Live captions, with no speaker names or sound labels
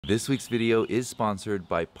This week's video is sponsored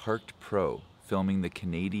by Parked Pro, filming the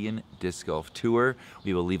Canadian Disc Golf Tour.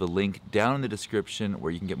 We will leave a link down in the description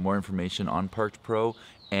where you can get more information on Parked Pro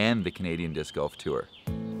and the Canadian Disc Golf Tour.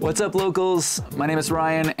 What's up, locals? My name is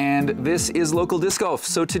Ryan and this is Local Disc Golf.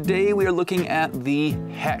 So today we are looking at the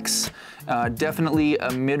HEX. Definitely a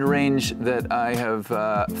mid-range that I have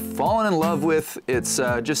fallen in love with. It's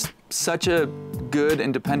just such a good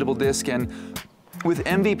and dependable disc, and with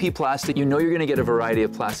MVP plastic, you know you're gonna get a variety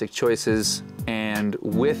of plastic choices, and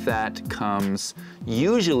with that comes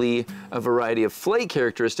usually a variety of flight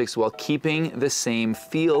characteristics while keeping the same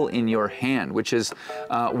feel in your hand, which is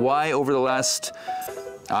why over the last,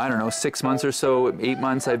 I don't know, 6 months or so, 8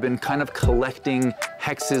 months, I've been kind of collecting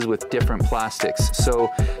hexes with different plastics.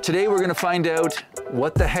 So today we're gonna find out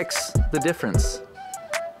what the heck's the difference.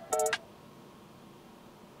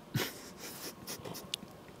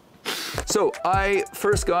 So I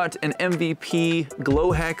first got an MVP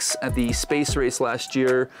glow hex at the space race last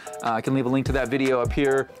year. I can leave a link to that video up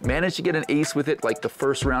here. Managed to get an ace with it like the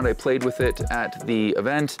first round I played with it at the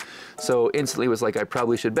event. So instantly was like, I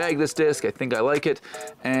probably should bag this disc. I think I like it.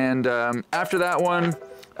 And after that one,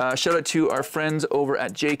 shout out to our friends over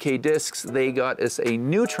at JK Discs. They got us a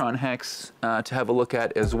Neutron hex to have a look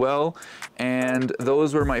at as well. And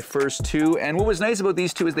those were my first two. And what was nice about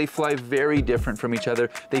these two is they fly very different from each other.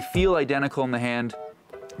 They feel identical in the hand,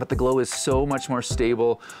 but the glow is so much more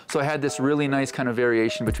stable. So I had this really nice kind of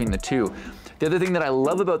variation between the two. The other thing that I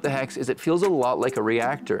love about the hex is it feels a lot like a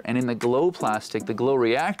reactor. And in the glow plastic, the glow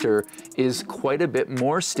reactor is quite a bit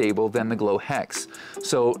more stable than the glow hex.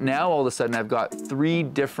 So now all of a sudden I've got 3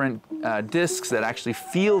 different discs that actually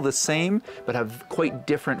feel the same, but have quite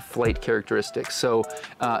different flight characteristics. So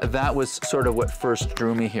that was sort of what first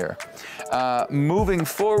drew me here. Moving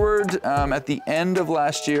forward, at the end of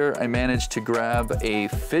last year, I managed to grab a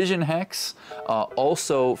Fission hex,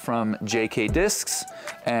 also from JK Discs,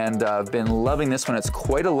 and I've been loving this one. It's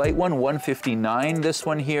quite a light one, 159 this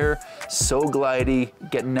one here, so glidey,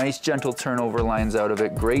 get nice gentle turnover lines out of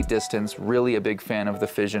it, great distance, really a big fan of the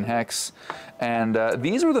Fission hex. And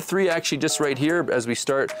these were the 3 actually just right here as we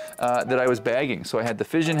start that I was bagging. So I had the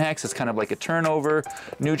Fission hex, it's kind of like a turnover,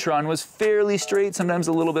 Neutron was fairly straight, sometimes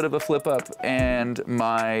a little bit of a flip up, and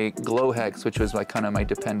my glow hex, which was like kind of my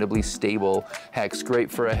dependably stable hex,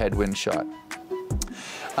 great for a headwind shot.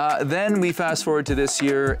 Then we fast forward to this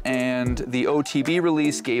year, and the OTB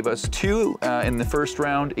release gave us 2 in the first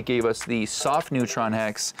round. It gave us the soft Neutron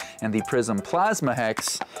hex and the Prism Plasma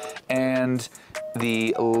hex, and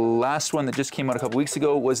the last one that just came out a couple weeks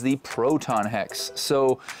ago was the Proton hex.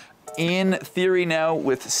 So in theory now,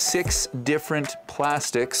 with 6 different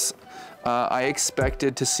plastics, I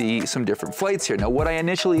expected to see some different flights here. Now, what I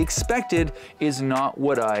initially expected is not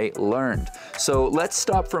what I learned. So let's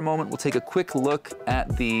stop for a moment. We'll take a quick look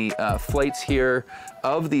at the flights here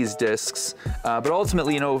of these discs. But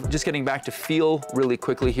ultimately, you know, just getting back to feel really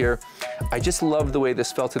quickly here, I just love the way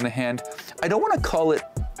this felt in the hand. I don't want to call it,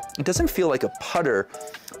 it doesn't feel like a putter,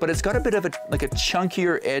 but it's got a bit of a, like a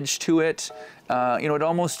chunkier edge to it. You know, it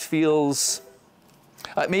almost feels,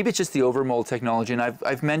 maybe it's just the overmold technology, and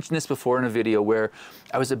I've mentioned this before in a video where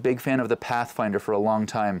I was a big fan of the Pathfinder for a long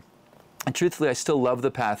time. And truthfully, I still love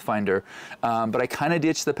the Pathfinder, but I kind of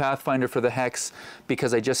ditched the Pathfinder for the hex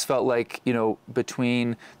because I just felt like, you know,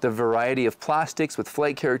 between the variety of plastics with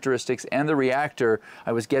flight characteristics and the reactor,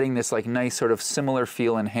 I was getting this like nice sort of similar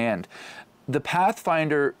feel in hand. The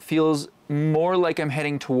Pathfinder feels more like I'm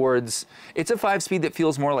heading towards, it's a 5-speed that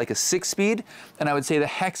feels more like a 6-speed, and I would say the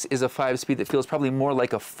hex is a 5-speed that feels probably more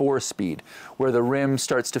like a 4-speed, where the rim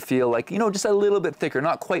starts to feel like, you know, just a little bit thicker,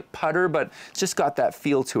 not quite putter, but it's just got that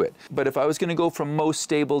feel to it. But if I was gonna go from most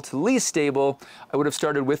stable to least stable, I would have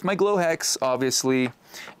started with my glow hex, obviously,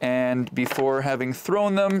 and before having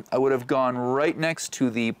thrown them, I would have gone right next to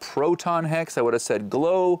the Proton hex. I would have said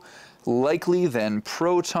glow, likely then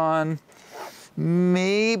Proton,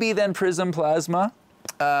 maybe then Prism Plasma,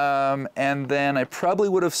 and then I probably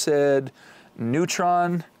would have said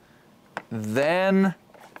Neutron, then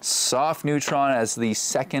soft Neutron as the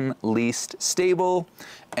second least stable,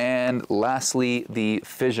 and lastly the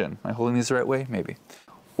Fission. Am I holding these the right way? Maybe.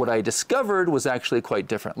 What I discovered was actually quite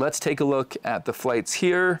different. Let's take a look at the flights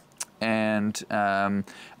here, and I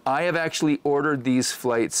have actually ordered these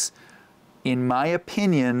flights, in my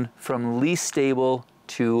opinion, from least stable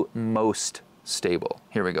to most stable.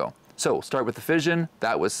 Here we go. So we'll start with the Fission.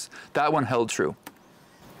 That one held true.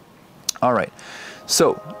 All right.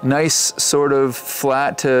 So nice sort of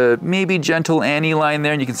flat to maybe gentle Annie line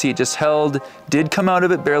there, and you can see it just held, did come out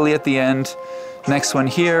of it barely at the end. Next one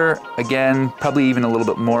here, again, probably even a little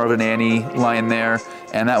bit more of an Annie line there.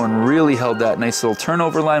 And that one really held that nice little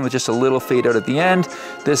turnover line with just a little fade out at the end.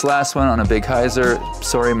 This last one on a big hyzer,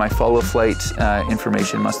 sorry, my follow flight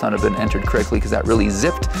information must not have been entered correctly because that really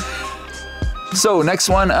zipped. So next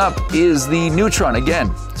one up is the Neutron.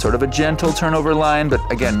 Again, sort of a gentle turnover line, but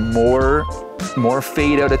again, more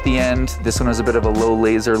fade out at the end. This one was a bit of a low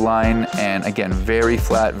laser line, and again, very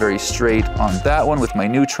flat, very straight on that one with my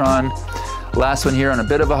Neutron. Last one here on a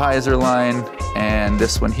bit of a hyzer line, and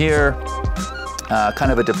this one here,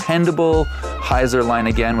 kind of a dependable hyzer line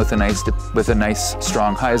again with a nice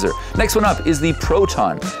strong hyzer. Next one up is the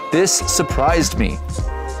Proton. This surprised me.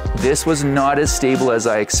 This was not as stable as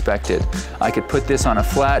I expected. I could put this on a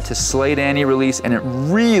flat to slight Annie release and it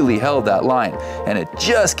really held that line, and it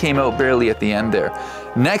just came out barely at the end there.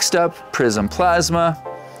 Next up, Prism Plasma.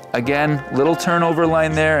 Again, little turnover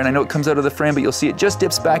line there, and I know it comes out of the frame, but you'll see it just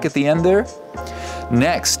dips back at the end there.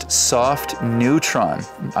 Next, Soft Neutron.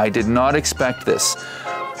 I did not expect this.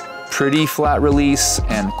 Pretty flat release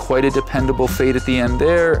and quite a dependable fade at the end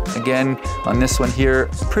there. Again, on this one here,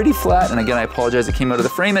 pretty flat, and again, I apologize, it came out of the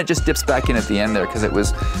frame, it just dips back in at the end there because it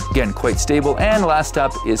was, again, quite stable. And last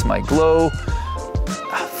up is my Glow.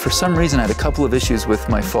 For some reason, I had a couple of issues with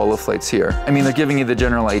my follow flights here. I mean, they're giving you the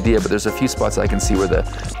general idea, but there's a few spots I can see where the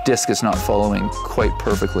disc is not following quite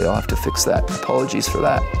perfectly. I'll have to fix that. Apologies for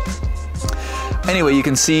that. Anyway, you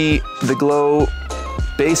can see the Glow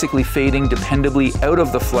basically fading dependably out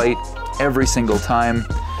of the flight every single time.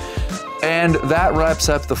 And that wraps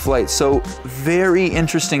up the flight. So very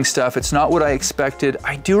interesting stuff. It's not what I expected.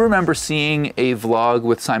 I do remember seeing a vlog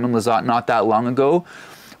with Simon Lizotte not that long ago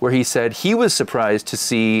where he said he was surprised to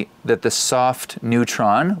see that the Soft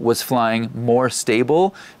Neutron was flying more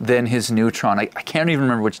stable than his Neutron. I can't even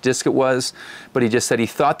remember which disc it was, but he just said he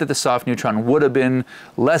thought that the Soft Neutron would have been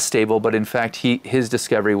less stable, but in fact his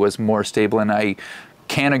discovery was more stable, and I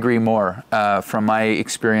can't agree more. From my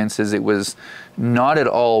experiences, it was not at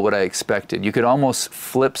all what I expected. You could almost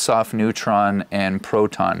flip Soft Neutron and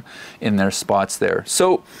Proton in their spots there.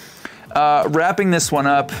 So wrapping this one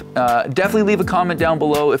up, definitely leave a comment down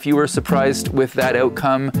below if you were surprised with that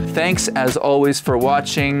outcome. Thanks as always for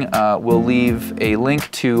watching. We'll leave a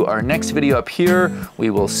link to our next video up here. We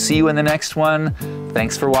will see you in the next one.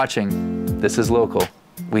 Thanks for watching. This is Local.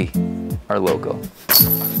 We are local.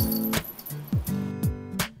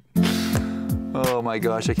 Oh my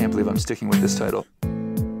gosh, I can't believe I'm sticking with this title.